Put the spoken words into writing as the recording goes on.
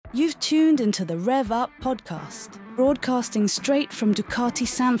You've tuned into the Rev Up podcast, broadcasting straight from Ducati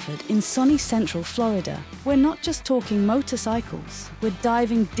Sanford in sunny central Florida. We're not just talking motorcycles, we're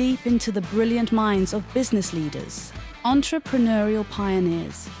diving deep into the brilliant minds of business leaders, entrepreneurial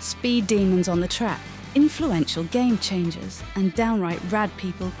pioneers, speed demons on the track, influential game changers, and downright rad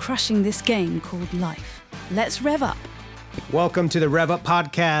people crushing this game called life. Let's rev up. Welcome to the Rev Up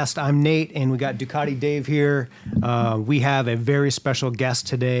Podcast. I'm Nate, and we got Ducati Dave here. We have a very special guest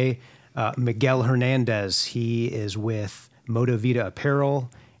today, Miguel Hernandez. He is with Moda Vida Apparel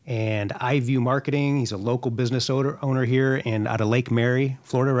and iView Marketing. He's a local business owner here out of Lake Mary,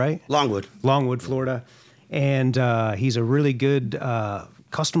 Florida, right? Longwood, Florida. And he's a really good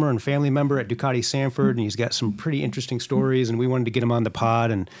customer and family member at Ducati Sanford, and he's got some pretty interesting stories, and we wanted to get him on the pod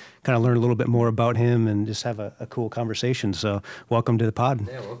and kind of learn a little bit more about him and just have a cool conversation. So welcome to the pod.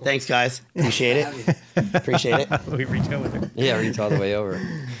 Yeah, welcome. Thanks, guys. Appreciate it. Appreciate it. We reached out with it. Yeah, reached all the way over.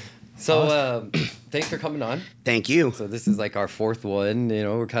 So thanks for coming on. Thank you. So this is like our fourth one. You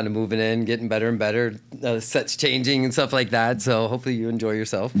know, we're kind of moving in, getting better and better. Sets changing and stuff like that. So hopefully you enjoy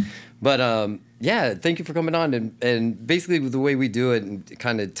yourself. But yeah, thank you for coming on. And basically the way we do it and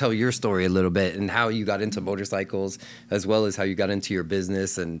kind of tell your story a little bit and how you got into motorcycles as well as how you got into your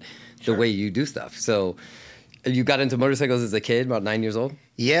business and the way you do stuff. So you got into motorcycles as a kid, about 9 years old?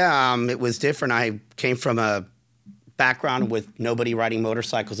 Yeah, it was different. I came from a background with nobody riding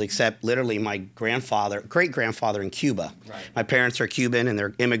motorcycles except literally my great-grandfather in Cuba. Right. My parents are Cuban and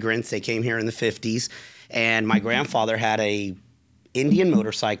they're immigrants. They came here in the 50s. And my grandfather had a Indian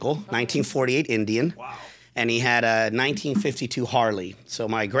motorcycle, 1948 Indian. Wow. And he had a 1952 Harley. So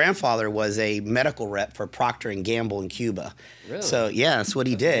my grandfather was a medical rep for Procter & Gamble in Cuba. Really? So yeah, that's what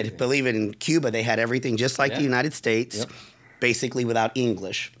he did. Amazing. Believe it, in Cuba, they had everything just like the United States. Yep. Basically without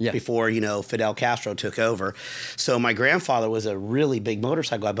English before, Fidel Castro took over. So my grandfather was a really big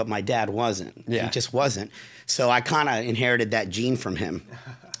motorcycle guy, but my dad wasn't. Yeah. He just wasn't. So I kind of inherited that gene from him.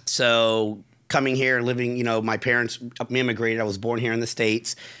 So coming here, living, my parents immigrated. I was born here in the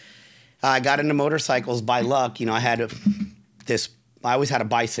States. I got into motorcycles by luck. I always had a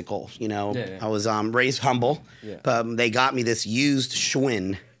bicycle, I was raised humble. Yeah. But they got me this used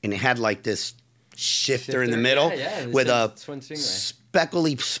Schwinn, and it had like this shifter in the middle with a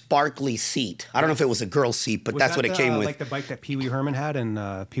speckly, sparkly seat. I don't know if it was a girl's seat, but that's what it came with. Like the bike that Pee Wee Herman had in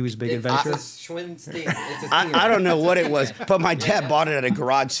Pee Wee's Big Adventure? It's a Schwinn Stinger. I don't know what it was, but my dad bought it at a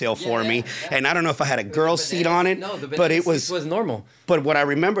garage sale for me, and I don't know if I had a girl's seat on it, but it was normal. But what I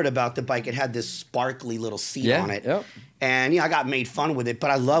remembered about the bike, it had this sparkly little seat on it. Yep. And, I got made fun with it,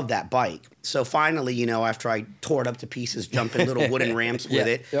 but I loved that bike. So finally, after I tore it up to pieces, jumping little wooden ramps with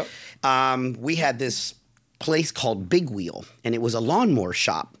it, we had this place called Big Wheel, and it was a lawnmower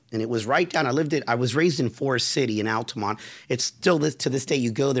shop. And it was right down, I was raised in Forest City in Altamont. It's still to this day,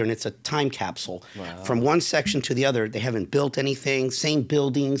 you go there and it's a time capsule. Wow. From one section to the other, they haven't built anything, same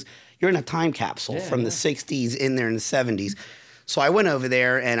buildings. You're in a time capsule from the 60s in there in the 70s. So I went over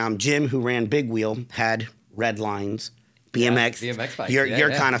there, and Jim, who ran Big Wheel, had red lines. BMX, BMX bike.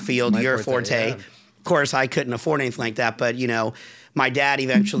 Your kind of field, your forte. Yeah. Of course, I couldn't afford anything like that, but my dad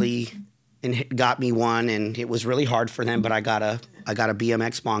eventually got me one, and it was really hard for them. But I got a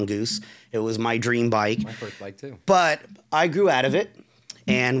BMX Mongoose. It was my dream bike. My first bike too. But I grew out of it,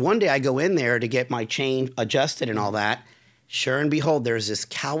 and one day I go in there to get my chain adjusted and all that. Sure and behold, there's this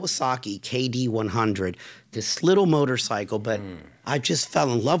Kawasaki KD100, this little motorcycle, but I just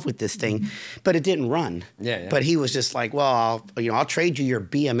fell in love with this thing, but it didn't run. Yeah. But he was just like, well, I'll trade you your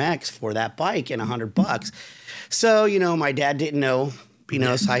BMX for that bike and $100. So, my dad didn't know,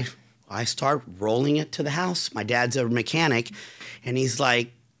 so I start rolling it to the house. My dad's a mechanic, and he's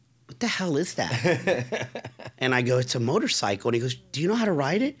like, what the hell is that? And I go, it's a motorcycle. And he goes, do you know how to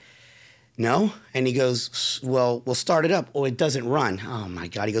ride it? No. And he goes, well, we'll start it up. Oh, it doesn't run. Oh, my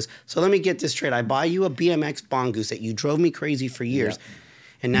God. He goes, so let me get this straight. I buy you a BMX Mongoose that you drove me crazy for years,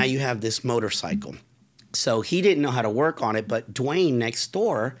 and now you have this motorcycle. So he didn't know how to work on it, but Dwayne next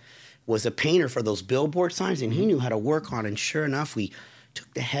door was a painter for those billboard signs, and he knew how to work on it. And sure enough, we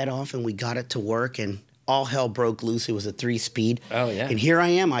took the head off, and we got it to work, and all hell broke loose. It was a 3-speed. Oh, yeah. And here I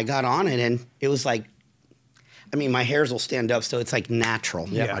am. I got on it, and it was like, my hairs will stand up, so it's like natural.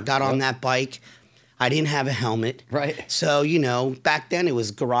 Yeah. I got on that bike. I didn't have a helmet. Right. So, back then it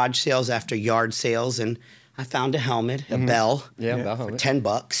was garage sales after yard sales, and I found a helmet, a Bell, for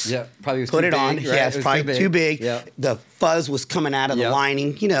 $10. Yeah, probably was Put too it big, on. Right? Yeah, it's probably too big. Yeah. The fuzz was coming out of the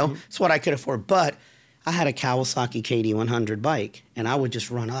lining. It's what I could afford. But I had a Kawasaki KD100 bike, and I would just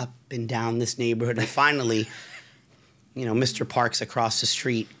run up and down this neighborhood, and finally Mr. Parks across the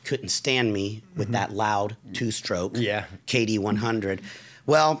street couldn't stand me with that loud two-stroke KD100.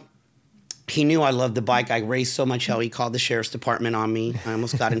 Well, he knew I loved the bike. I raced so much hell, he called the sheriff's department on me. I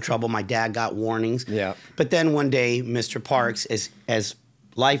almost got in trouble. My dad got warnings. Yeah. But then one day, Mr. Parks, as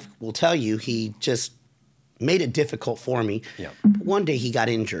life will tell you, he just made it difficult for me. Yeah. But one day he got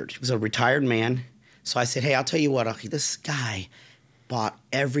injured. He was a retired man. So I said, hey, I'll tell you what, this guy bought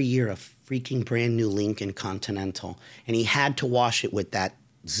every year a freaking brand new Lincoln Continental, and he had to wash it with that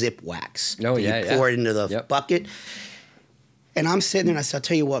zip wax. Oh, yeah, You pour it into the bucket. And I'm sitting there and I said, I'll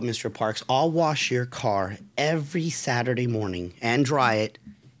tell you what, Mr. Parks, I'll wash your car every Saturday morning and dry it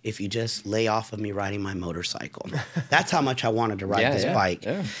if you just lay off of me riding my motorcycle. That's how much I wanted to ride this bike.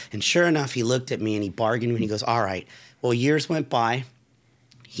 Yeah. And sure enough, he looked at me and he bargained and he goes, all right. Well, years went by.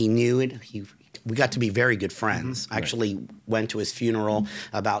 He knew it. We got to be very good friends. I actually went to his funeral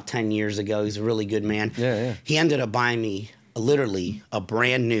about 10 years ago. He's a really good man. Yeah. He ended up buying me literally a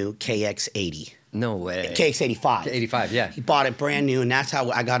brand new KX80. No way. KX85. 85, yeah. He bought it brand new, and that's how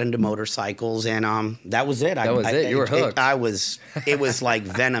I got into motorcycles, and that was it. That was it. You were hooked. It was like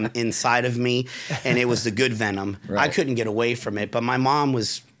venom inside of me, and it was the good venom. Right. I couldn't get away from it, but my mom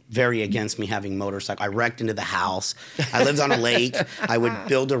was very against me having motorcycle. I wrecked into the house. I lived on a lake. I would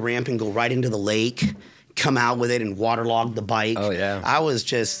build a ramp and go right into the lake, come out with it and waterlog the bike. Oh, yeah. I was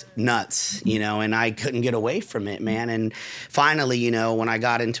just nuts, and I couldn't get away from it, man. And finally, when I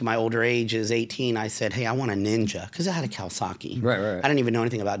got into my older ages, 18, I said, hey, I want a Ninja, because I had a Kawasaki. Right. I didn't even know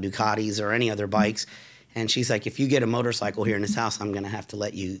anything about Ducatis or any other bikes. And she's like, if you get a motorcycle here in this house, I'm going to have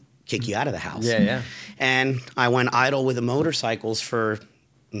to kick you out of the house. Yeah. And I went idle with the motorcycles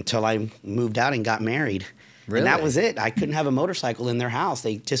until I moved out and got married. Really? And that was it. I couldn't have a motorcycle in their house.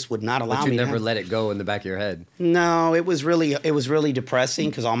 They just would not allow But me you to never have. let it go in the back of your head. No, it was really depressing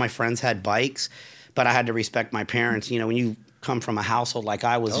because all my friends had bikes, but I had to respect my parents. When you come from a household like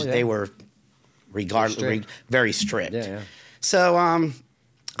I was, they were very strict. Yeah. So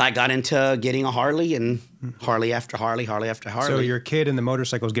I got into getting a Harley, and Harley after Harley. So your kid and the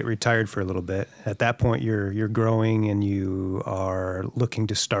motorcycles get retired for a little bit. At that point, you're growing and you are looking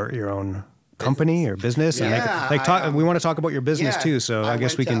to start your own company or business. Yeah, and we want to talk about your business too. So I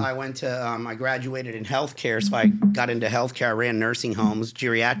guess we can. I graduated in healthcare, so I got into healthcare. I ran nursing homes,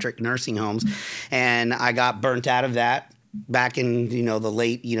 geriatric nursing homes, and I got burnt out of that. Back in the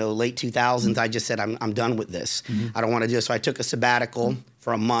late 2000s, I just said I'm done with this. I don't want to do this. So I took a sabbatical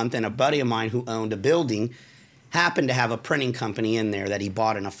for a month, and a buddy of mine who owned a building happened to have a printing company in there that he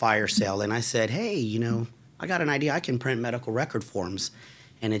bought in a fire sale. And I said, hey, I got an idea. I can print medical record forms.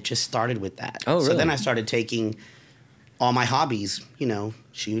 And it just started with that. Oh, really? So then I started taking all my hobbies,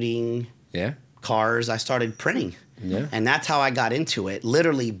 shooting, cars. I started printing. Yeah. And that's how I got into it,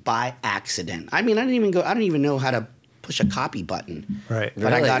 literally by accident. I mean, I didn't even know how to push a copy button. Right.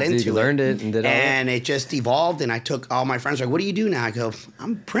 But I got into it. You learned it and did all and it just evolved, and I took all my friends like, what do you do now? I go,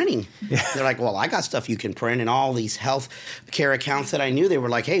 I'm printing. Yeah. They're like, well, I got stuff you can print. And all these health care accounts that I knew, they were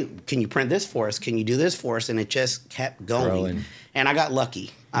like, hey, can you print this for us? Can you do this for us? And it just kept going. Growing. And I got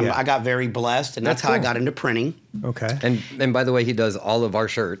lucky. I got very blessed, and that's how I got into printing. Okay. And by the way, he does all of our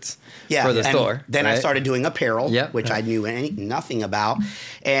shirts for the store. Then I started doing apparel, which I knew nothing about.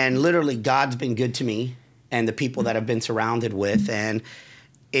 And literally, God's been good to me and the people that I've been surrounded with. And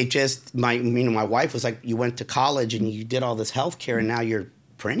it just, my wife was like, you went to college and you did all this healthcare, and now you're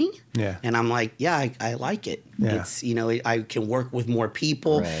printing? Yeah. And I'm like, yeah, I like it. Yeah. It's, I can work with more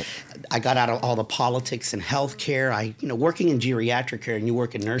people. Right. I got out of all the politics and healthcare. Working in geriatric care and you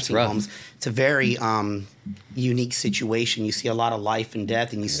work in nursing homes, it's a very unique situation. You see a lot of life and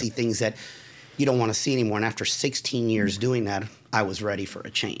death, and you see things that you don't want to see anymore. And after 16 years doing that, I was ready for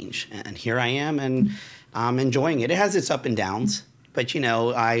a change. And here I am, and I'm enjoying it. It has its up and downs. But,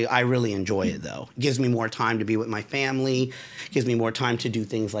 I really enjoy it, though. It gives me more time to be with my family. It gives me more time to do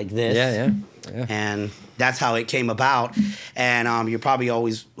things like this. Yeah. And that's how it came about. And you're probably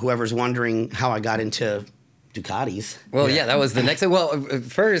always, whoever's wondering how I got into Ducatis. Well, yeah, that was the next thing. Well,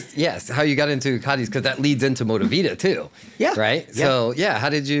 first, yes, how you got into Ducatis, because that leads into Motivita, too. Yeah. Right? Yeah. So, how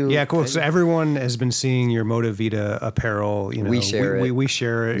did you... Yeah, cool. So everyone has been seeing your Motivita apparel. We share it. We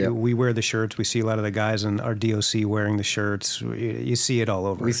share it. Yep. We wear the shirts. We see a lot of the guys in our DOC wearing the shirts. You see it all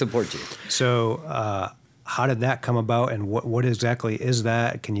over. We support you. So how did that come about, and what exactly is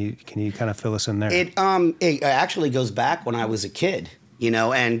that? Can you kind of fill us in there? It actually goes back when I was a kid,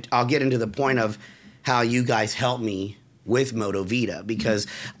 and I'll get into the point of how you guys helped me with Motovita, because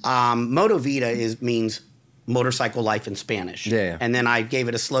Motovita means motorcycle life in Spanish. Yeah. And then I gave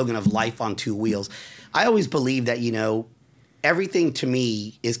it a slogan of life on two wheels. I always believe that, everything to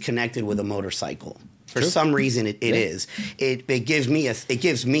me is connected with a motorcycle. For some reason, it is. It gives me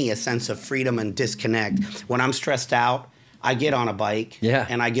a sense of freedom and disconnect. When I'm stressed out, I get on a bike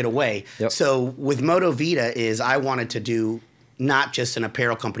and I get away. Yep. So with Moto Vita is I wanted to do not just an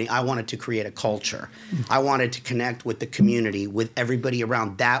apparel company. I wanted to create a culture. I wanted to connect with the community, with everybody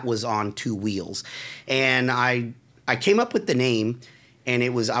around. That was on two wheels. And I came up with the name, and I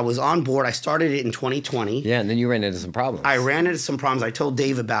was on board. I started it in 2020. Yeah, and then you ran into some problems. I ran into some problems. I told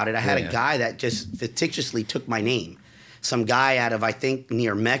Dave about it. I had a guy that just fictitiously took my name. Some guy out of, I think,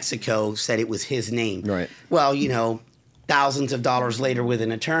 near Mexico said it was his name. Right. Well, you know, thousands of dollars later with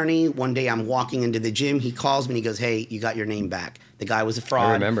an attorney. One day I'm walking into the gym. He calls me and he goes, "Hey, you got your name back. The guy was a fraud.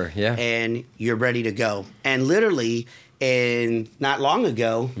 I remember, yeah. And you're ready to go." And literally, and not long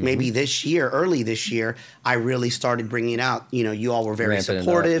ago, maybe this year, early this year, I really started bringing it out. You know, you all were very Ramping it up,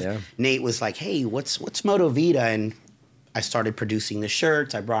 supportive. yeah. Nate was like, "Hey, what's Moto Vita?" And I started producing the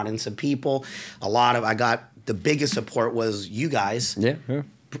shirts. I brought in some people. I got the biggest support was you guys. Yeah.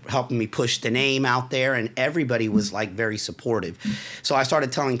 Helping me push the name out there, and everybody was like very supportive. So I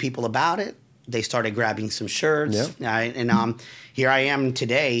started telling people about it. They started grabbing some shirts, and here I am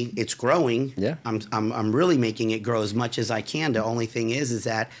today. It's growing. Yeah, I'm really making it grow as much as I can. The only thing is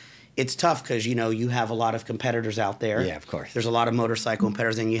that it's tough because you have a lot of competitors out there. Yeah, of course. There's a lot of motorcycle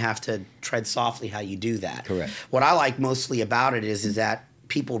competitors, and you have to tread softly how you do that. Correct. What I like mostly about it is that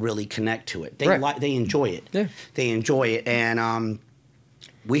people really connect to it. They enjoy it. Yeah, they enjoy it, and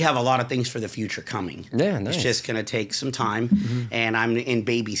we have a lot of things for the future coming. Yeah, nice. It's just going to take some time, and I'm in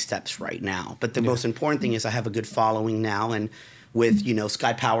baby steps right now. But the most important thing is I have a good following now, and with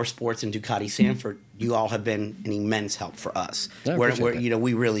Sky Power Sports and Ducati Sanford, you all have been an immense help for us. I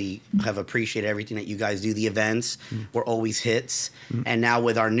We really have appreciated everything that you guys do. The events were always hits, and now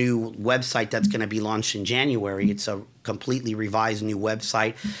with our new website that's going to be launched in January, it's a completely revised new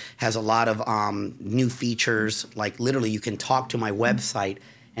website, has a lot of new features. Like literally, you can talk to my website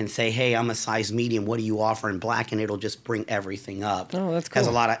and say, "Hey, I'm a size medium. What do you offer in black?" And it'll just bring everything up. Oh, that's cool. Has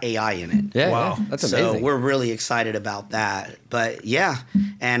a lot of AI in it. Yeah, Wow. yeah, that's amazing. So we're really excited about that. But yeah,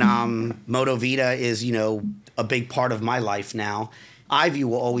 and Moto Vita is a big part of my life now. Ivy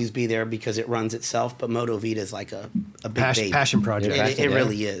will always be there because it runs itself, but Moto Vita is like a big baby. Passion project. It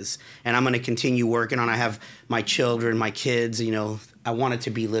really is. And I'm going to continue working on. I have my children, my kids. I want it to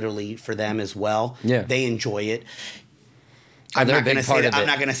be literally for them as well. Yeah, they enjoy it. I'm not going to say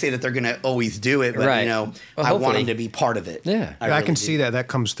that they're going to always do it, but right. I want them to be part of it. Yeah, I can see that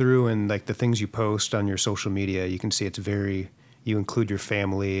comes through in like the things you post on your social media. You can see it's very. You include your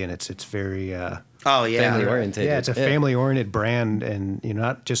family, and it's very. Family oriented. Yeah, it's a family oriented brand, and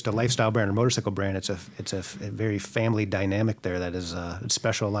not just a lifestyle brand or motorcycle brand. It's a very family dynamic there that is it's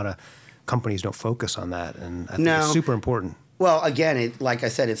special. A lot of companies don't focus on that, and I think it's super important. Well, again, like I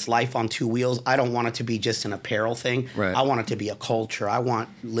said, it's life on two wheels. I don't want it to be just an apparel thing. Right. I want it to be a culture. I want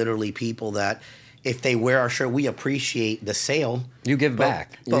literally people that if they wear our shirt, we appreciate the sale. You give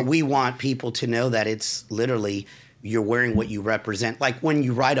back. But we want people to know that it's literally you're wearing what you represent. Like when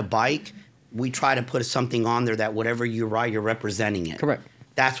you ride a bike, we try to put something on there that whatever you ride, you're representing it. Correct.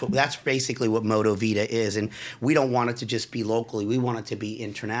 That's basically what Moto Vita is, and we don't want it to just be locally. We want it to be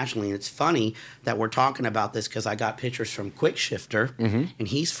internationally. And it's funny that we're talking about this because I got pictures from Quick Shifter, and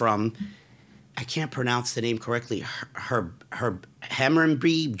he's from, I can't pronounce the name correctly,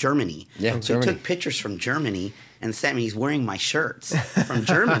 Hemrenby, Germany. Yeah, so Germany. he took pictures from Germany and sent me. He's wearing my shirts from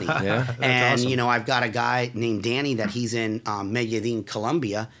Germany. Yeah, and awesome. I've got a guy named Danny that he's in Medellin,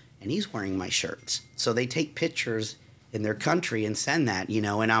 Colombia, and he's wearing my shirts. So they take pictures in their country and send that,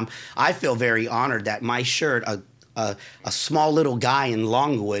 and I feel very honored that my shirt, a small little guy in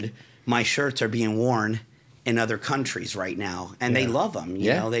Longwood, my shirts are being worn in other countries right now, and they love them.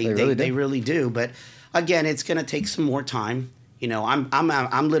 They really do. But again, it's going to take some more time.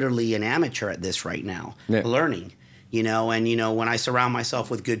 I'm literally an amateur at this right now, learning. And when I surround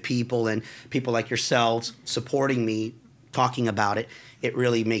myself with good people and people like yourselves supporting me, talking about it, it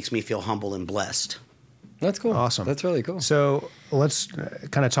really makes me feel humble and blessed. That's cool. Awesome. That's really cool. So let's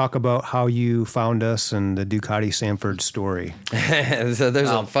kind of talk about how you found us and the Ducati Sanford story. So there's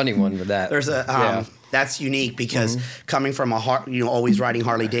a funny one with that. There's that's unique because coming from always riding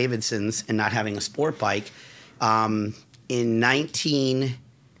Harley Davidsons and not having a sport bike, in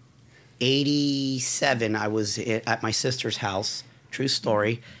 1987 I was at my sister's house. True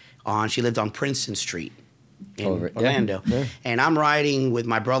story. She lived on Princeton Street in Orlando. Yeah. And I'm riding with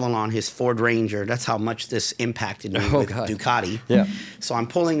my brother-in-law on his Ford Ranger. That's how much this impacted me with Ducati. Yeah. So I'm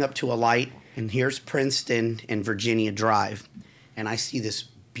pulling up to a light, and here's Princeton and Virginia Drive, and I see this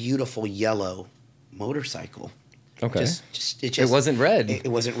beautiful yellow motorcycle. Okay. It wasn't red. It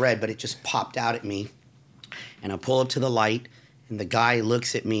wasn't red, but it just popped out at me. And I pull up to the light, And the guy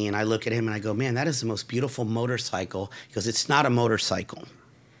looks at me, and I look at him, and I go, man, that is the most beautiful motorcycle. He goes, it's not a motorcycle.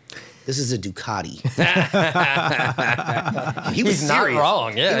 This is a Ducati. He was He's serious. not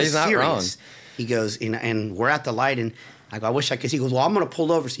wrong. Yeah, He was he's not serious. wrong. He goes, and we're at the light, and I go, I wish I could see. He goes, well, I'm going to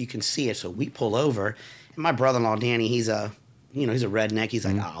pull over so you can see it. So we pull over, and my brother-in-law, Danny, he's a redneck. He's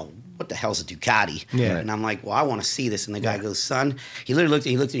like, oh, what the hell's a Ducati? Yeah. And I'm like, well, I want to see this. And the guy goes, son, he literally looked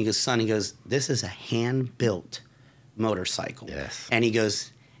at me, he goes, son, he goes, this is a hand-built motorcycle. Yes. And he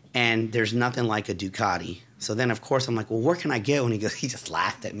goes, and there's nothing like a Ducati. So then, of course, I'm like, well, where can I get one? He just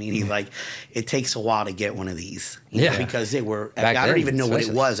laughed at me. And he's like, it takes a while to get one of these. You know, because they were, I don't even know what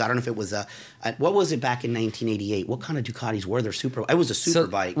it was. I don't know if it was what was it back in 1988? What kind of Ducatis were there? It was a super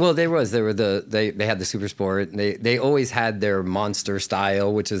bike. Well, they had the Super Sport. They always had their monster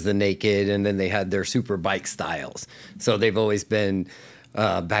style, which is the naked, and then they had their super bike styles. So they've always been,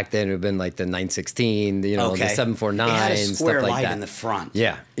 back then it would have been like the 916, the 749, it had a square stuff like light that. in the front.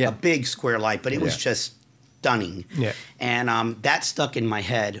 Yeah. A big square light, but it was just stunning. Yeah. And that stuck in my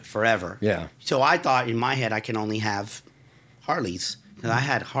head forever. Yeah. So I thought in my head I can only have Harleys. And I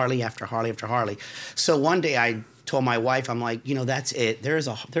had Harley after Harley after Harley. So one day I told my wife, I'm like, that's it. There's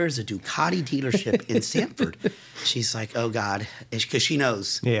a Ducati dealership in Sanford. She's like, oh God, because she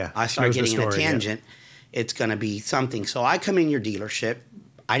knows. Yeah. I start Knows the getting in a story, tangent. It's going to be something. So I come in your dealership.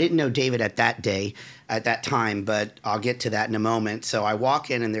 I didn't know David at that time, but I'll get to that in a moment. So I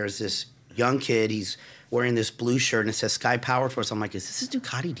walk in and there's this young kid. He's wearing this blue shirt and it says Sky Power Force. I'm like, is this a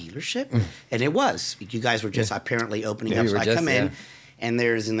Ducati dealership? And it was. You guys were just apparently opening up. So I come in and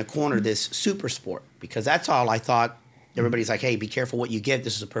there's in the corner this Super Sport because that's all I thought. Everybody's like, hey, be careful what you get.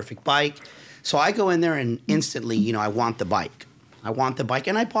 This is a perfect bike. So I go in there and instantly, I want the bike. I want the bike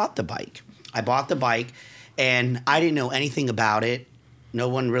and I bought the bike. And I didn't know anything about it. No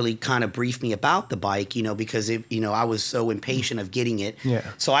one really kind of briefed me about the bike, because I was so impatient of getting it. Yeah.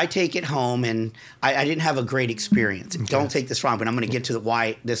 So I take it home, and I didn't have a great experience. Okay. Don't take this wrong, but I'm going to get to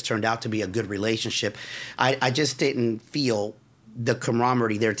why this turned out to be a good relationship. I just didn't feel the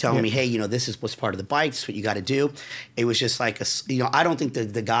camaraderie. They're telling me, hey, this is what's part of the bike. This is what you got to do. It was just like I don't think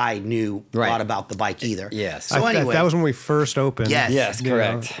the guy knew a lot about the bike either. Yes. So anyway, that was when we first opened. Yes,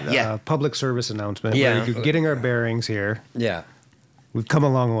 correct. Public service announcement. Yeah. We're getting our bearings here. Yeah. We've come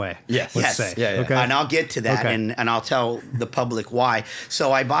a long way. Yes. Let's say. Yeah. Okay. And I'll get to that, and I'll tell the public why.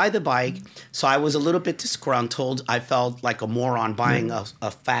 So I buy the bike. So I was a little bit disgruntled. I felt like a moron buying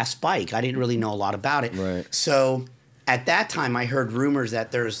a fast bike. I didn't really know a lot about it. Right. So at that time, I heard rumors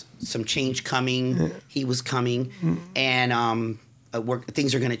that there's some change coming. He was coming, and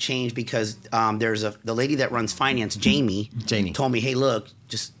things are going to change because there's the lady that runs finance, Jamie, told me, hey, look,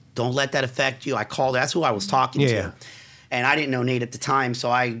 just don't let that affect you. I called. That's who I was talking to. And I didn't know Nate at the time, so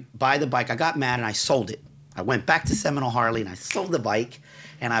I buy the bike. I got mad and I sold it. I went back to Seminole Harley and I sold the bike,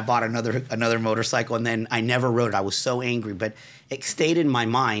 and I bought another motorcycle. And then I never rode it. I was so angry, but it stayed in my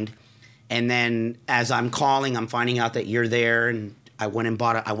mind. And then as I'm calling, I'm finding out that you're there, and I went and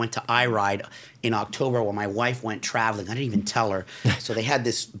bought it. I went to iRide in October when my wife went traveling. I didn't even tell her. So they had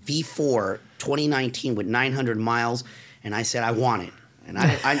this V4 2019 with 900 miles, and I said I want it. And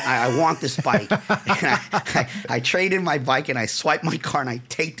I want this bike. And I trade in my bike and I swipe my car and I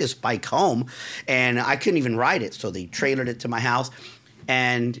take this bike home. And I couldn't even ride it. So they trailered it to my house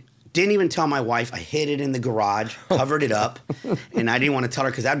and didn't even tell my wife. I hid it in the garage, covered it up. And I didn't want to tell her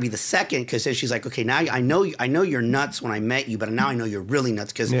because that would be the second. Because then she's like, okay, now I know you're nuts when I met you, but now I know you're really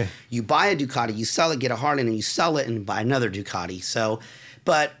nuts because you buy a Ducati, you sell it, get a Harley, and you sell it and buy another Ducati. So,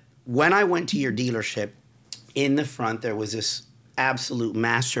 but when I went to your dealership, in the front there was this absolute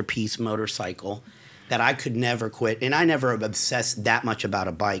masterpiece motorcycle that I could never quit. And I never obsessed that much about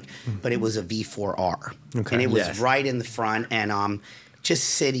a bike, but it was a V4R. Okay. And it was right in the front and just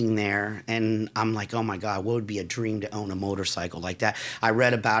sitting there. And I'm like, oh my God, what would be a dream to own a motorcycle like that? I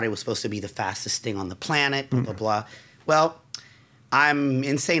read about it. It was supposed to be the fastest thing on the planet, blah, blah, blah. Well, I'm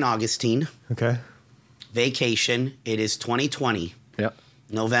in St. Augustine. Okay. Vacation. It is 2020. Yep.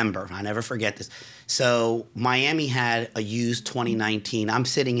 November. I never forget this. So Miami had a used 2019. I'm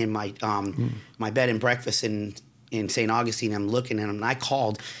sitting in my my bed and breakfast in St. Augustine. I'm looking at him, and I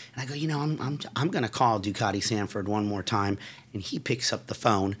called, and I go, I'm going to call Ducati Sanford one more time. And he picks up the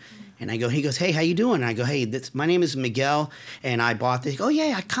phone, and he goes, hey, how you doing? And I go, hey, my name is Miguel, and I bought this. He goes, oh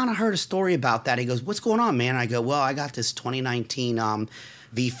yeah, I kind of heard a story about that. He goes, what's going on, man? And I go, well, I got this 2019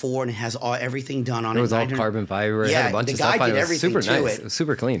 V4 and it has everything done on it. It was all carbon fiber. It had a bunch of stuff on it. It was super nice. It was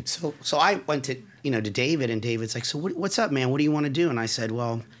super clean. So I went to David, and David's like, so what's up, man? What do you want to do? And I said,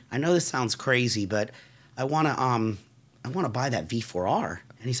 well, I know this sounds crazy, but I want to buy that V4R.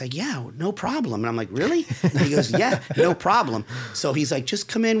 And he's like, yeah, no problem. And I'm like, really? And he goes, yeah, no problem. So he's like, just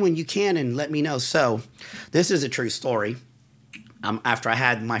come in when you can and let me know. So this is a true story. After I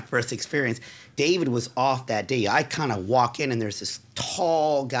had my first experience, David was off that day. I kind of walk in and there's this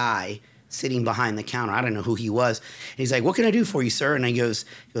tall guy sitting behind the counter. I don't know who he was. And he's like, what can I do for you, sir? And he goes,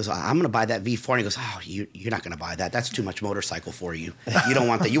 I'm going to buy that V4. And he goes, oh, you're not going to buy that. That's too much motorcycle for you. You don't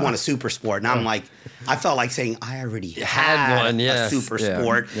want that. You want a super sport. And I'm like, I felt like saying, I already had one, a super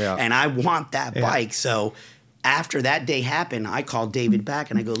sport, and I want that bike. So after that day happened, I called David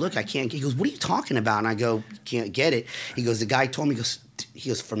back and I go, look, I can't get. He goes, what are you talking about? And I go, can't get it. He goes, the guy told me, he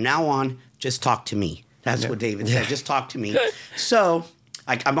goes, from now on, just talk to me. That's what David said. Just talk to me. So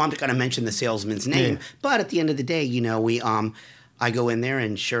I'm not going to mention the salesman's name, but at the end of the day, I go in there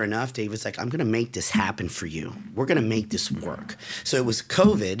and sure enough, David's like, I'm going to make this happen for you. We're going to make this work. So it was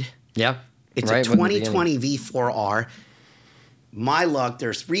COVID. Yeah. It's a 2020 V4R. My luck,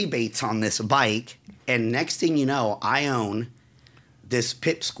 there's rebates on this bike. And next thing you know, I own this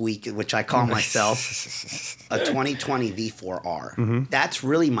pipsqueak, which I call myself, a 2020 V4R. Mm-hmm. That's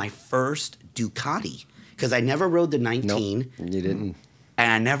really my first Ducati because I never rode the 19. Nope, you didn't.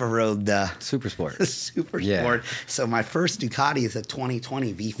 And I never rode the Super Sport. So my first Ducati is a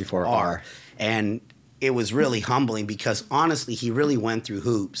 2020 V4R. And it was really humbling because honestly, he really went through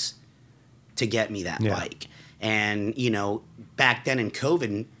hoops to get me that bike. And, back then in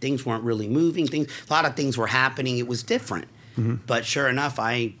COVID, things weren't really moving. A lot of things were happening. It was different. Mm-hmm. But sure enough,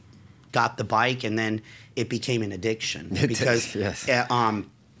 I got the bike and then it became an addiction. Because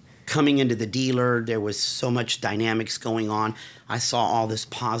coming into the dealer, there was so much dynamics going on. I saw all this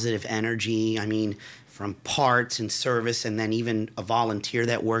positive energy. I mean, from parts and service, and then even a volunteer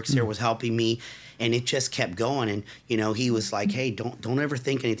that works there was helping me. And it just kept going. And, he was like, hey, don't ever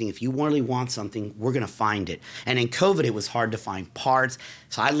think anything. If you really want something, we're going to find it. And in COVID, it was hard to find parts.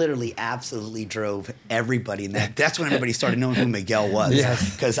 So I literally absolutely drove everybody. And that's when everybody started knowing who Miguel was.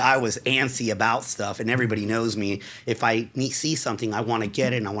 Because I was antsy about stuff. And everybody knows me. If I see something, I want to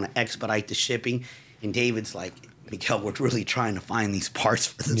get it. And I want to expedite the shipping. And David's like, Miguel, we're really trying to find these parts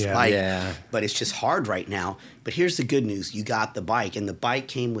for this bike. But it's just hard right now. But here's the good news. You got the bike. And the bike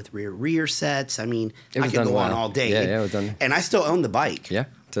came with rear sets. I mean, I could go on all day. Yeah, it was done. And I still own the bike. Yeah,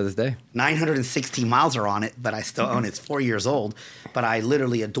 to this day. 960 miles are on it, but I still own it. It's 4 years old. But I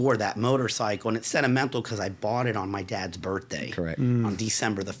literally adore that motorcycle. And it's sentimental because I bought it on my dad's birthday. Correct. On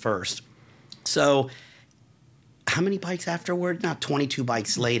December the 1st. So how many bikes afterward? Now 22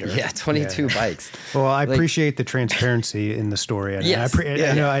 bikes later. Yeah, 22 bikes. Well, I appreciate the transparency in the story. And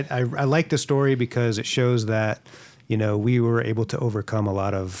I like the story because it shows that, we were able to overcome a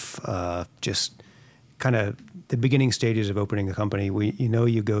lot of just kind of the beginning stages of opening a company.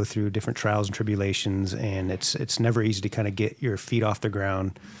 You go through different trials and tribulations, and it's never easy to kind of get your feet off the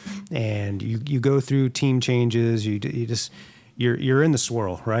ground. And you go through team changes. You're in the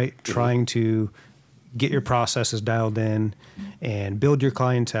swirl, right? Mm-hmm. Trying to get your processes dialed in and build your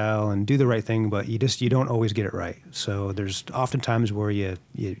clientele and do the right thing, but you don't always get it right. So there's often times where you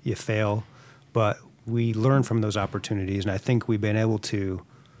fail, but we learn from those opportunities. And I think we've been able to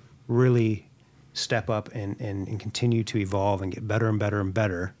really step up and continue to evolve and get better and better and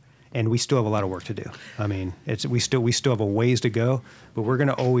better. And we still have a lot of work to do. I mean, we still have a ways to go, but we're going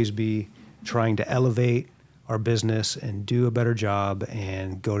to always be trying to elevate our business and do a better job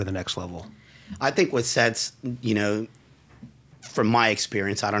and go to the next level. I think what sets, from my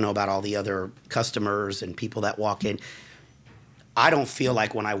experience, I don't know about all the other customers and people that walk in, I don't feel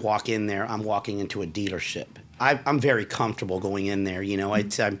like when I walk in there, I'm walking into a dealership. I'm very comfortable going in there.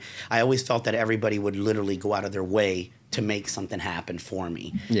 I always felt that everybody would literally go out of their way to make something happen for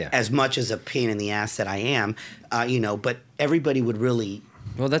me. Yeah. As much as a pain in the ass that I am, but everybody would really.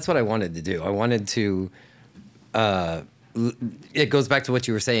 Well, that's what I wanted to do. I wanted to. It goes back to what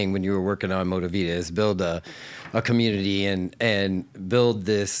you were saying when you were working on Motivita, is build a community and build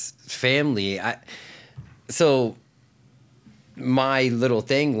this family. So my little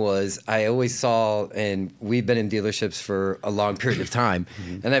thing was I always saw, and we've been in dealerships for a long period of time,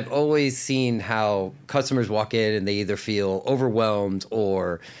 and I've always seen how customers walk in and they either feel overwhelmed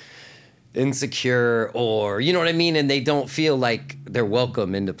or insecure, or you know what I mean, and they don't feel like they're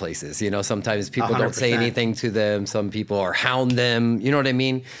welcome into places. Sometimes people 100%. Don't say anything to them. Some people are hound them. You know what I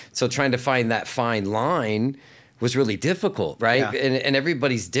mean? So trying to find that fine line was really difficult, right? Yeah. And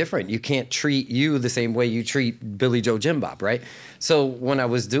everybody's different. You can't treat you the same way you treat Billy Joe Jim Bob, right? So when I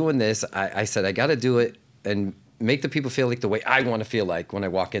was doing this, I said I got to do it and make the people feel like the way I want to feel like when I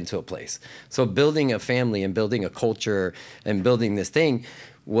walk into a place. So building a family and building a culture and building this thing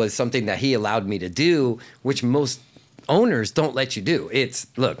was something that he allowed me to do, which most owners don't let you do. It's,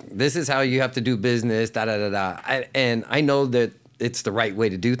 look, this is how you have to do business, and I know that it's the right way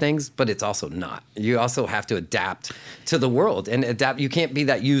to do things, but it's also not. You also have to adapt to the world and adapt. You can't be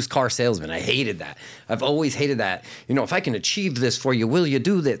that used car salesman. I hated that. I've always hated that. If I can achieve this for you, will you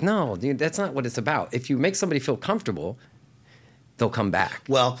do this? No, dude, that's not what it's about. If you make somebody feel comfortable, they'll come back.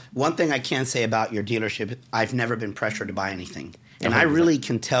 Well, one thing I can say about your dealership, I've never been pressured to buy anything. And I really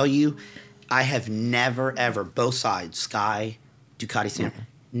can tell you, I have never, ever, both sides, Sky, Ducati, Sanford,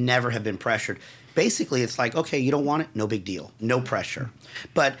 never have been pressured. Basically, it's like, okay, you don't want it? No big deal. No pressure.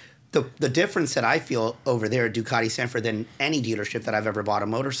 But the difference that I feel over there at Ducati Sanford than any dealership that I've ever bought a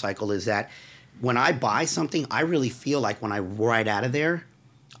motorcycle is that when I buy something, I really feel like when I ride out of there,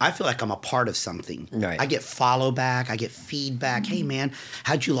 I feel like I'm a part of something. Right. I get follow back. I get feedback. Hey, man,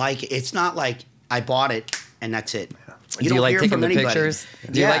 how'd you like it? It's not like I bought it and that's it. Do you like taking the pictures?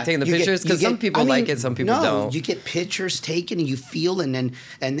 Do you like taking the pictures? Because some people like it, some people don't. You get pictures taken and you feel, and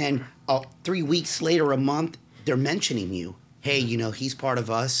then 3 weeks later, a month, they're mentioning you. Hey, he's part of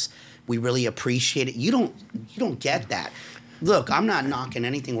us. We really appreciate it. You don't get that. Look, I'm not knocking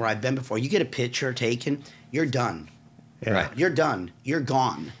anything where I've been before. You get a picture taken, you're done. Yeah. Right. You're done. You're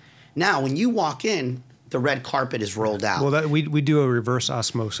gone. Now, when you walk in, the red carpet is rolled out. Well, we do a reverse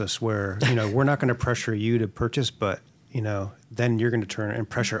osmosis where, we're not going to pressure you to purchase, but then you're going to turn and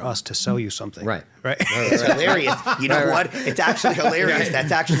pressure us to sell you something. Right. It's hilarious. You know what? It's actually hilarious.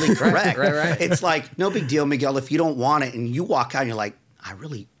 That's actually correct. Right. It's like, no big deal, Miguel, if you don't want it and you walk out and you're like, I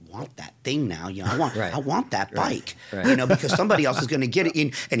really want that thing now. I want that bike. Right. Because somebody else is going to get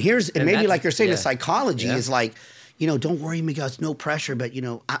it. And maybe like you're saying, the psychology is like, don't worry, Miguel, it's no pressure, but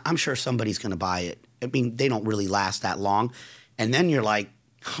I'm sure somebody's going to buy it. I mean, they don't really last that long. And then you're like,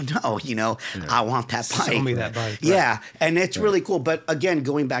 oh no, I want that bike. Sell me that bike. Yeah, and it's really cool. But again,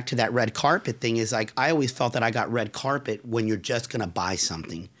 going back to that red carpet thing is like, I always felt that I got red carpet when you're just going to buy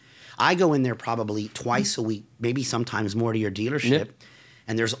something. I go in there probably twice a week, maybe sometimes more to your dealership,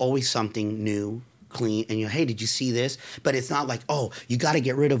 and there's always something new, clean, and hey, did you see this? But it's not like, oh, you got to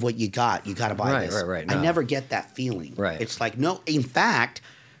get rid of what you got. You got to buy this. Right. No. I never get that feeling. Right. It's like, no, in fact,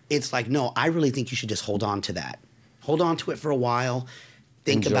 it's like, no, I really think you should just hold on to that. Hold on to it for a while.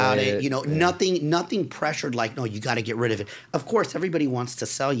 Think Enjoy about it. Nothing pressured like, no, you got to get rid of it. Of course, everybody wants to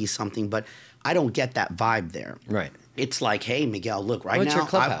sell you something, but I don't get that vibe there. Right. It's like, hey, Miguel, look, now. It's your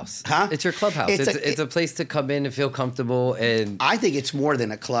clubhouse. It's your clubhouse. It's a place to come in and feel comfortable. And I think it's more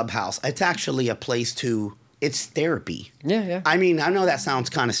than a clubhouse. It's actually a place it's therapy. Yeah. I mean, I know that sounds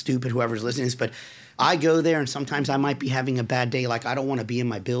kind of stupid, whoever's listening to this, but I go there and sometimes I might be having a bad day. Like, I don't want to be in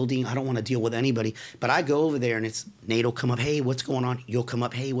my building. I don't want to deal with anybody. But I go over there and Nate will come up. Hey, what's going on? You'll come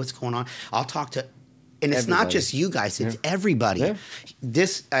up. Hey, what's going on? I'll talk to, and it's not just you guys. It's everybody. Yeah.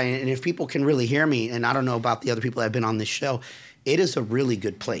 And if people can really hear me, and I don't know about the other people that have been on this show, it is a really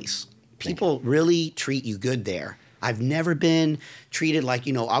good place. People really treat you good there. I've never been treated like,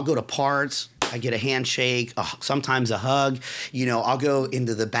 I'll go to parts. I get a handshake, sometimes a hug. I'll go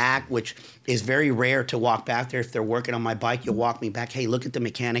into the back, which is very rare to walk back there. If they're working on my bike, you'll walk me back. Hey, look at the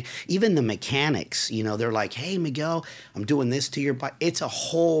mechanic. Even the mechanics, they're like, hey, Miguel, I'm doing this to your bike. It's a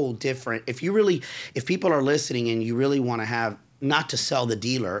whole different. If people are listening and you really want to have, not to sell the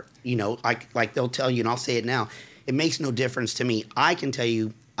dealer, like they'll tell you, and I'll say it now, it makes no difference to me. I can tell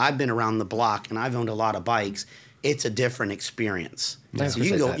you, I've been around the block and I've owned a lot of bikes. It's a different experience. Yeah. So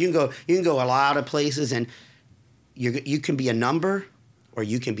you can go a lot of places, and you can be a number, or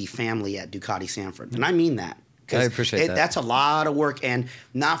you can be family at Ducati Sanford, and I mean that. I appreciate that. That's a lot of work, and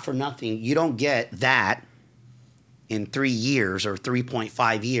not for nothing. You don't get that in 3 years or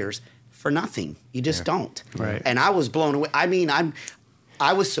 3.5 years for nothing. You just don't. Right. And I was blown away. I mean,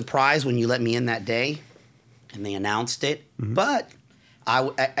 I was surprised when you let me in that day, and they announced it, but.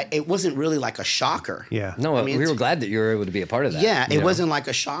 It wasn't really like a shocker. Yeah. No, we were glad that you were able to be a part of that. Yeah, it wasn't like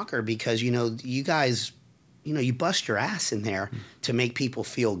a shocker because, you guys, you bust your ass in there to make people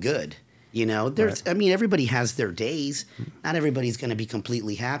feel good. I mean, everybody has their days. Not everybody's going to be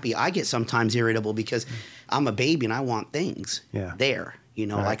completely happy. I get sometimes irritable because I'm a baby and I want things there.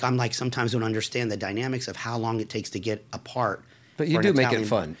 Like I'm like sometimes don't understand the dynamics of how long it takes to get apart. But you do make it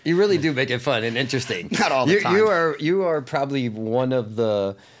fun. You really do make it fun and interesting. Not all the time. You are probably one of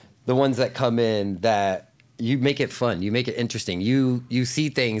the ones that come in that you make it fun. You make it interesting. You see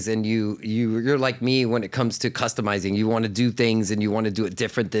things and you're like me when it comes to customizing. You want to do things and you want to do it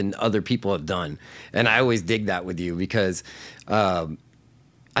different than other people have done. And I always dig that with you because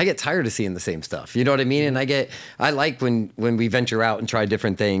I get tired of seeing the same stuff. You know what I mean? And I like when we venture out and try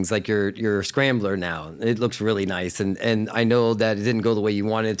different things, like your scrambler now. It looks really nice. And I know that it didn't go the way you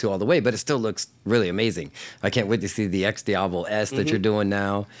wanted it to all the way, but it still looks really amazing. I can't wait to see the X Diablo S that you're doing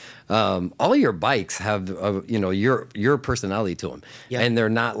now. All your bikes have, your personality to them. Yeah. And they're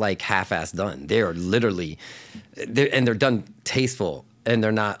not like half-assed done. They are literally, they're done tasteful. And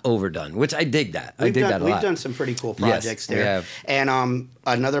they're not overdone, which I dig that. I dig that a lot. We've done some pretty cool projects there. We have. And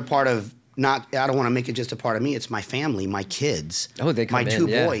another part of I don't want to make it just a part of me. It's my family, my kids. Oh, they come in. My two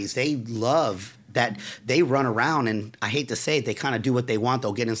boys. They love that. They run around, and I hate to say it, they kind of do what they want.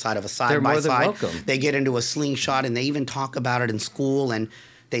 They'll get inside of a side by side. They're more than welcome. They get into a slingshot, and they even talk about it in school. And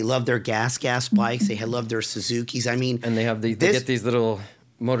they love their gas bikes. They love their Suzukis. I mean, and they get these little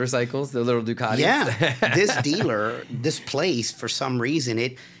motorcycles, the little Ducatis. Yeah, this place, for some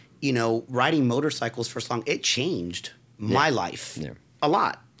reason, riding motorcycles for so long, it changed my life a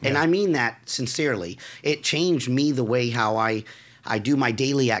lot. Yeah. And I mean that sincerely. It changed me the way how I do my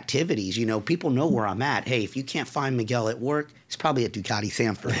daily activities. People know where I'm at. Hey, if you can't find Miguel at work, it's probably at Ducati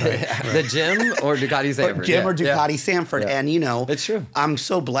Sanford. Right? The gym or Ducati Sanford. Or Ducati Sanford. Yeah. And, it's true. I'm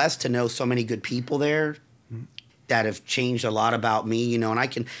so blessed to know so many good people there that have changed a lot about me, and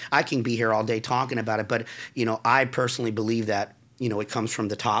I can be here all day talking about it, but I personally believe that it comes from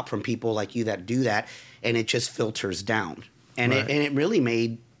the top, from people like you that do that, and it just filters down, and it really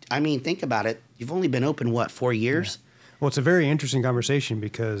made. I mean, think about it. You've only been open 4 years? Yeah. Well, it's a very interesting conversation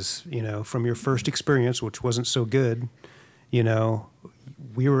because from your first experience, which wasn't so good,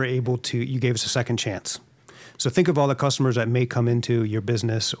 we were able to. You gave us a second chance. So think of all the customers that may come into your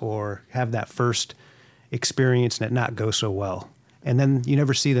business or have that first experience and it not go so well, and then you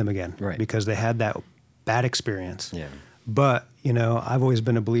never see them again, right? Because they had that bad experience. Yeah. But I've always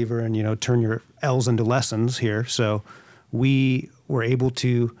been a believer in turn your L's into lessons here. So we were able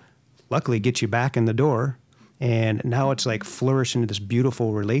to luckily get you back in the door, and now it's like flourish into this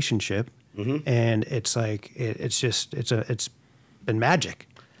beautiful relationship, and it's like it's been magic.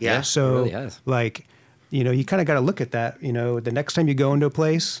 Yeah. So it really has. like you kind of got to look at that. The next time you go into a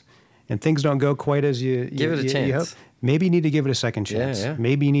place and things don't go quite as you give it a chance. Hope, maybe you need to give it a second chance. Yeah.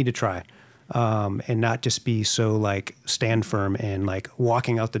 Maybe you need to try, and not just be so like stand firm and like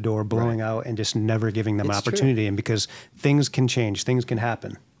walking out the door, blowing out, and just never giving them opportunity. True. And because things can change, things can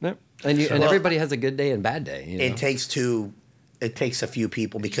happen. Yep. And everybody has a good day and bad day. It takes a few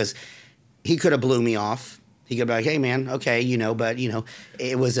people, because he could have blew me off. He could be like, hey man, okay, but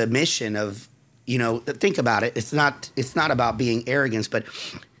it was a mission of, think about it. It's not about being arrogance, but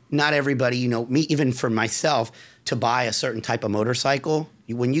not everybody, me, even for myself, to buy a certain type of motorcycle.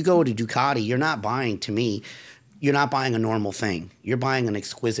 When you go to Ducati, you're not buying a normal thing. You're buying an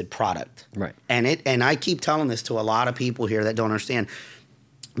exquisite product. Right. And I keep telling this to a lot of people here that don't understand.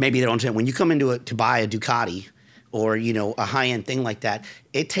 Maybe they don't understand. When you come into it to buy a Ducati or, a high-end thing like that,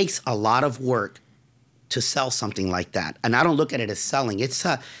 it takes a lot of work to sell something like that. And I don't look at it as selling. It's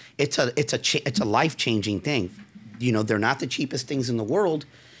a life-changing thing. They're not the cheapest things in the world,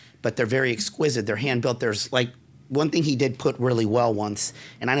 but they're very exquisite. They're hand-built. There's like one thing he did put really well once,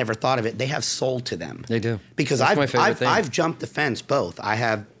 and I never thought of it. They have soul to them. They do. Because I've jumped the fence both. I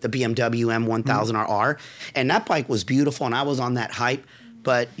have the BMW M1000RR, and that bike was beautiful, and I was on that hype.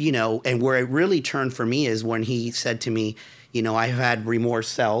 But, and where it really turned for me is when he said to me, I've had remorse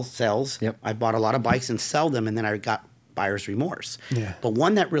sales. Yep. I bought a lot of bikes and sell them, and then I got buyer's remorse. Yeah. But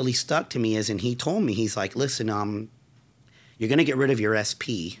one that really stuck to me is, and he told me, he's like, listen, you're going to get rid of your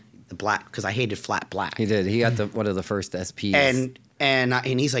SP, the black, because I hated flat black. He did. He got one of the first SPs. And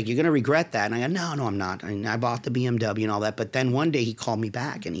he's like, you're going to regret that. And I go, no, I'm not. And I bought the BMW and all that. But then one day he called me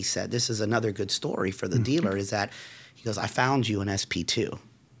back and he said, this is another good story for the dealer, is that he goes, I found you an SP2.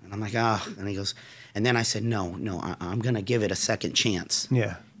 And I'm like, and he goes, and then I said, no, I'm going to give it a second chance.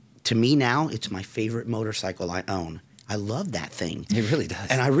 Yeah. To me now, it's my favorite motorcycle I own. I love that thing. It really does.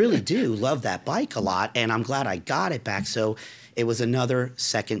 And I really do love that bike a lot. And I'm glad I got it back. So it was another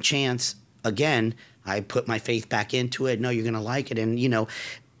second chance. Again, I put my faith back into it. No, you're going to like it. And,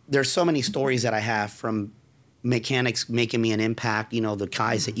 there's so many stories that I have from mechanics making me an impact, the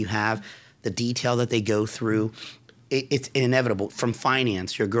guys that you have, the detail that they go through. It's inevitable. From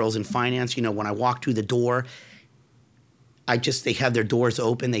finance, your girls in finance, when I walk through the door, they have their doors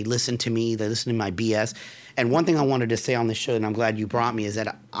open. They listen to me. They listen to my BS. And one thing I wanted to say on the show, and I'm glad you brought me, is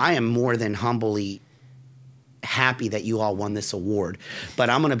that I am more than humbly happy that you all won this award. But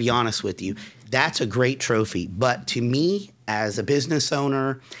I'm going to be honest with you. That's a great trophy. But to me, as a business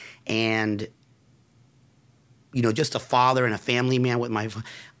owner and just a father and a family man with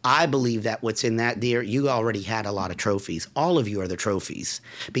I believe that what's in that there, you already had a lot of trophies. All of you are the trophies.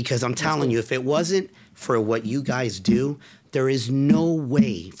 Because I'm telling you, if it wasn't for what you guys do, there is no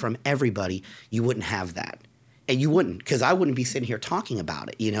way from everybody you wouldn't have that. And you wouldn't, because I wouldn't be sitting here talking about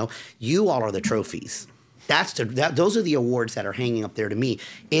it. You all are the trophies. Those are the awards that are hanging up there to me.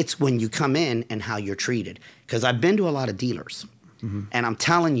 It's when you come in and how you're treated. Because I've been to a lot of dealers, and I'm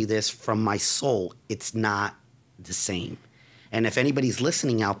telling you this from my soul, it's not the same. And if anybody's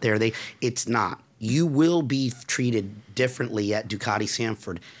listening out there, it's not. You will be treated differently at Ducati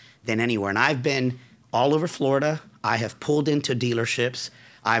Sanford than anywhere. And I've been all over Florida. I have pulled into dealerships.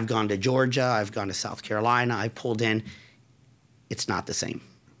 I've gone to Georgia. I've gone to South Carolina. I've pulled in. It's not the same.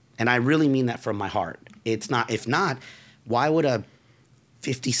 And I really mean that from my heart. It's not. If not, why would a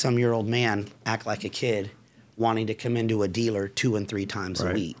 50-some-year-old man act like a kid wanting to come into a dealer 2 and 3 times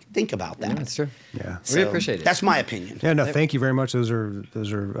a week? Think about that. Yeah, that's true. Yeah. So, we appreciate it. That's my opinion. Yeah, no, thank you very much. Those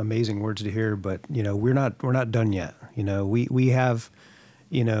are amazing words to hear. But we're not done yet. We have,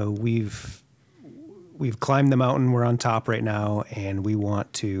 we've climbed the mountain. We're on top right now, and we don't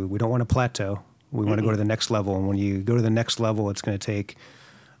want to plateau. We want to go to the next level. And when you go to the next level, it's going to take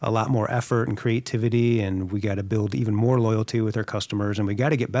a lot more effort and creativity, and we got to build even more loyalty with our customers, and we got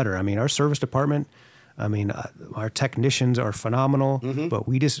to get better. I mean, our service department, our technicians are phenomenal, but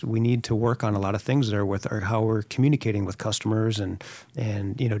we need to work on a lot of things there with how we're communicating with customers and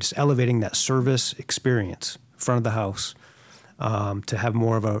just elevating that service experience, front of the house, to have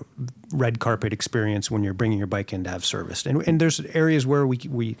more of a red carpet experience when you're bringing your bike in to have serviced. And there's areas where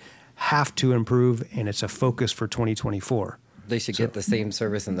we have to improve, and it's a focus for 2024. They should get the same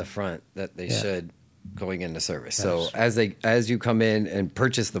service in the front that they should going into service. Yes. So as you come in and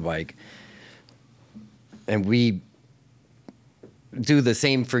purchase the bike, and we do the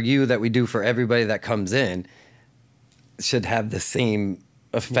same for you that we do for everybody that comes in, should have the same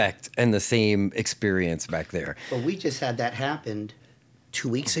effect and the same experience back there. But we just had that happen 2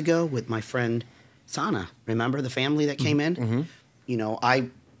 weeks ago with my friend Sana. Remember the family that came in?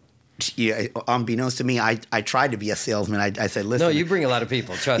 Unbeknownst to me, I tried to be a salesman. I said, listen. No, you bring a lot of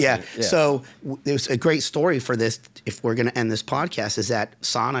people, trust me. Yeah. So there's a great story for this, if we're going to end this podcast, is that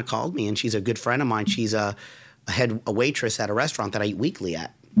Sana called me, and she's a good friend of mine. She's a waitress at a restaurant that I eat weekly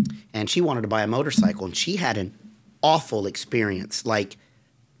at. And she wanted to buy a motorcycle, and she had an awful experience, like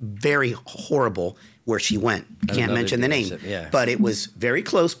very horrible, where she went. I can't mention the name, but it was very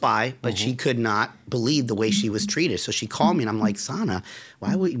close by, but she could not believe the way she was treated. So she called me, and I'm like, Sana,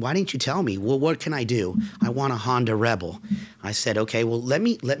 why didn't you tell me? Well, what can I do? I want a Honda Rebel. I said, okay, well, let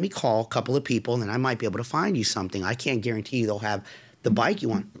me call a couple of people, and I might be able to find you something. I can't guarantee you they'll have the bike you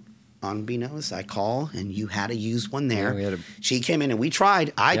want. Unbeknownst, I call, and you had to use one there. Yeah, she came in, and we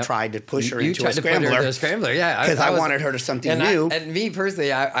tried. I tried to push her into a scrambler. Put her into a scrambler, yeah. Because I wanted her to something new. And me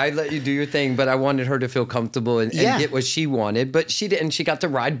personally, I let you do your thing, but I wanted her to feel comfortable and get what she wanted. But she didn't. She got to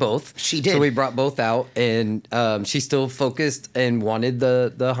ride both. She did. So we brought both out, and she still focused and wanted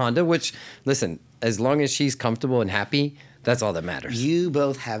the Honda. Which, listen, as long as she's comfortable and happy, that's all that matters. You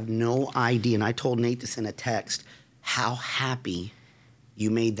both have no idea, and I told Nate this in a text, how happy you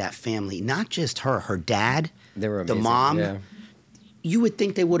made that family. Not just her dad, they were amazing. The mom. Yeah. You would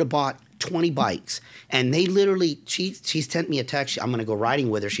think they would have bought 20 bikes. And they literally, she sent me a text. I'm going to go riding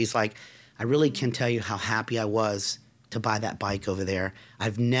with her. She's like, I really can't tell you how happy I was to buy that bike over there.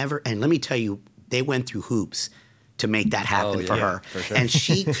 I've never, and let me tell you, they went through hoops to make that happen for her. For sure. And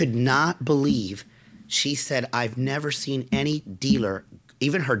she could not believe, she said, I've never seen any dealer,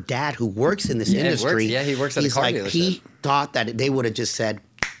 even her dad who works in this industry. He works at a car dealership. He thought that they would have just said,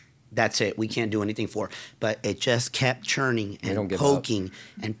 that's it, we can't do anything for her. But it just kept churning and poking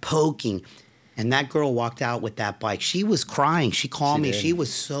and poking. And that girl walked out with that bike. She was crying. She called me. She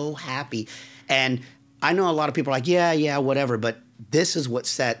was so happy. And I know a lot of people are like, yeah, whatever. But this is what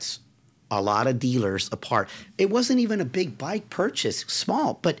sets a lot of dealers apart. It wasn't even a big bike purchase,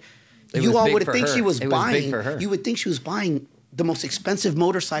 small. But you all would think she was buying. You would think she was buying the most expensive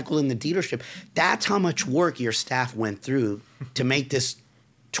motorcycle in the dealership. That's how much work your staff went through to make this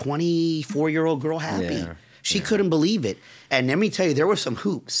 24-year-old girl happy. Yeah. She couldn't believe it. And let me tell you, there were some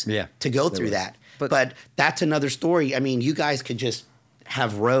hoops to go through that. But that's another story. I mean, you guys could just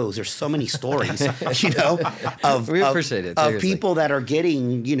have rows. There's so many stories, of we appreciate it, of people that are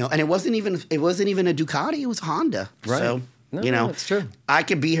getting, and it wasn't even a Ducati, it was Honda. Right. So, it's true. I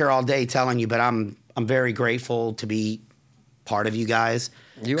could be here all day telling you, but I'm very grateful to be part of you guys,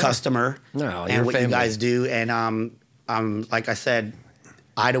 customer, and what family. You guys do. And like I said,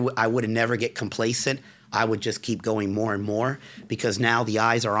 I would never get complacent. I would just keep going more and more because now the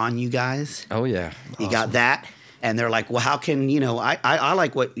eyes are on you guys. Oh, yeah. You got that. And they're like, well, how can, I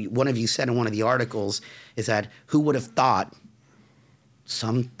like what one of you said in one of the articles is that who would have thought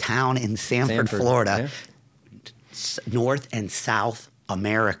some town in Sanford, Florida, North and South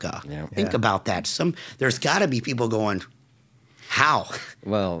America. Yeah. Think about that. There's got to be people going, how?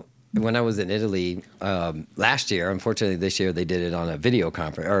 Well, when I was in Italy last year, unfortunately this year they did it on a video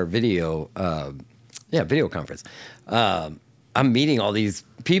conference or video conference. I'm meeting all these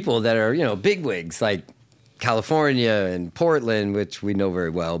people that are, bigwigs like California and Portland, which we know very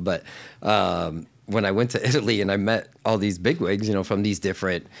well. But when I went to Italy and I met all these bigwigs, from these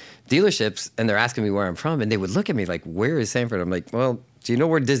different dealerships, and they're asking me where I'm from, and they would look at me like, where is Sanford? I'm like, well, do you know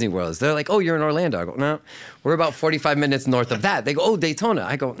where Disney World is? They're like, oh, you're in Orlando. I go, no, we're about 45 minutes north of that. They go, oh, Daytona.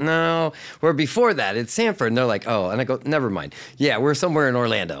 I go, no, we're before that. It's Sanford. And they're like, oh, and I go, never mind. Yeah, we're somewhere in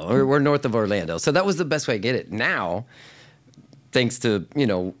Orlando. We're north of Orlando. So that was the best way to get it. Now, thanks to,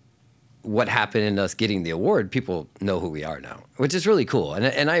 what happened in us getting the award, people know who we are now, which is really cool.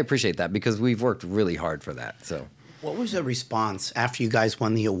 And I appreciate that because we've worked really hard for that. So, what was the response after you guys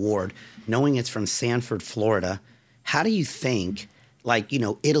won the award, knowing it's from Sanford, Florida? How do you think,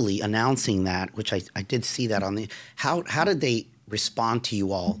 Italy announcing that, which I did see that on how did they respond to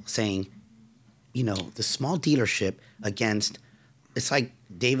you all saying, the small dealership against, it's like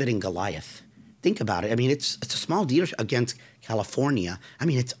David and Goliath. Think about it. I mean, it's a small dealership against California. I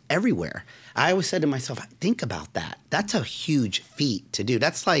mean, it's everywhere. I always said to myself, think about that. That's a huge feat to do.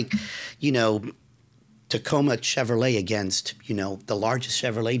 That's like, Tacoma Chevrolet against, the largest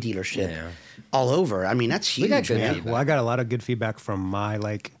Chevrolet dealership all over. I mean, that's huge, man. Well, I got a lot of good feedback from my,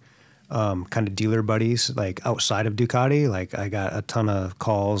 kind of dealer buddies, outside of Ducati. I got a ton of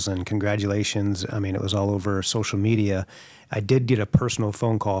calls and congratulations. I mean, it was all over social media. I did get a personal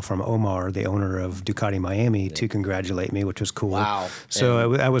phone call from Omar, the owner of Ducati Miami, to congratulate me, which was cool. Wow.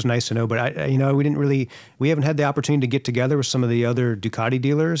 So that was nice to know. But we haven't had the opportunity to get together with some of the other Ducati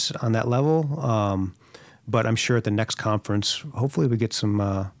dealers on that level. But I'm sure at the next conference, hopefully we get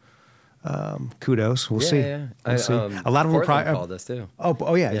some kudos. We'll see. Yeah. We'll see. A lot of them probably called us too.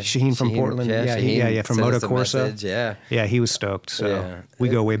 Oh yeah. Shaheen from Portland. Shaheen from sent Moto us a Corsa. message, Yeah, he was stoked. So we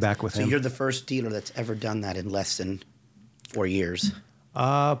go way back with So him. you're the first dealer that's ever done that in less than 4 years.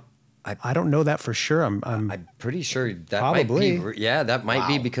 I don't know that for sure. I'm pretty sure that Probably. might be. Yeah, that might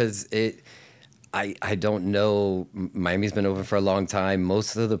be because I don't know. Miami's been open for a long time.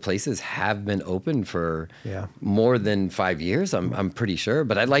 Most of the places have been open for more than 5 years. I'm pretty sure,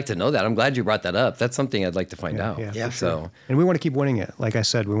 but I'd like to know that. I'm glad you brought that up. That's something I'd like to find out. Yeah, for sure. And we want to keep winning it. Like I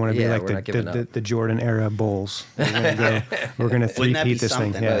said, we want to be like the Jordan era Bulls. We're going to three-peat this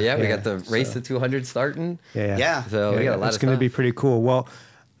thing. We got the race to 200 starting. Yeah. So we got a lot of It's going to be pretty cool. Well,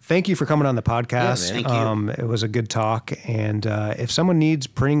 thank you for coming on the podcast. Yeah, man. Thank you. It was a good talk. And if someone needs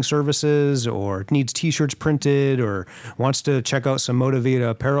printing services or needs T-shirts printed or wants to check out some Motivita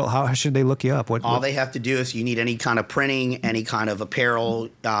apparel, how should they look you up? All they have to do is you need any kind of printing, any kind of apparel,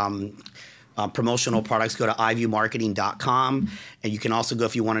 promotional products, go to iviewmarketing.com. And you can also go,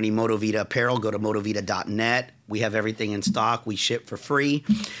 if you want any Motovita apparel, go to motovita.net. We have everything in stock. We ship for free.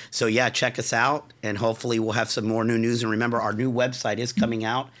 So, check us out. And hopefully we'll have some more new news. And remember, our new website is coming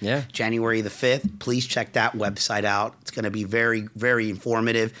out January the 5th. Please check that website out. It's going to be very, very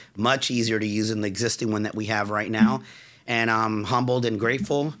informative, much easier to use than the existing one that we have right now. And I'm humbled and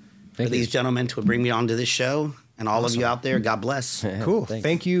grateful for these gentlemen to bring me onto this show. And all of you out there, God bless. Cool.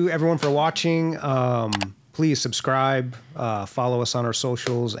 Thank you, everyone, for watching. Please subscribe, follow us on our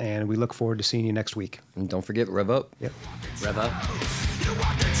socials, and we look forward to seeing you next week. And don't forget, rev up. Yep. Rev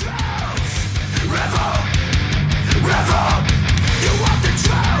up.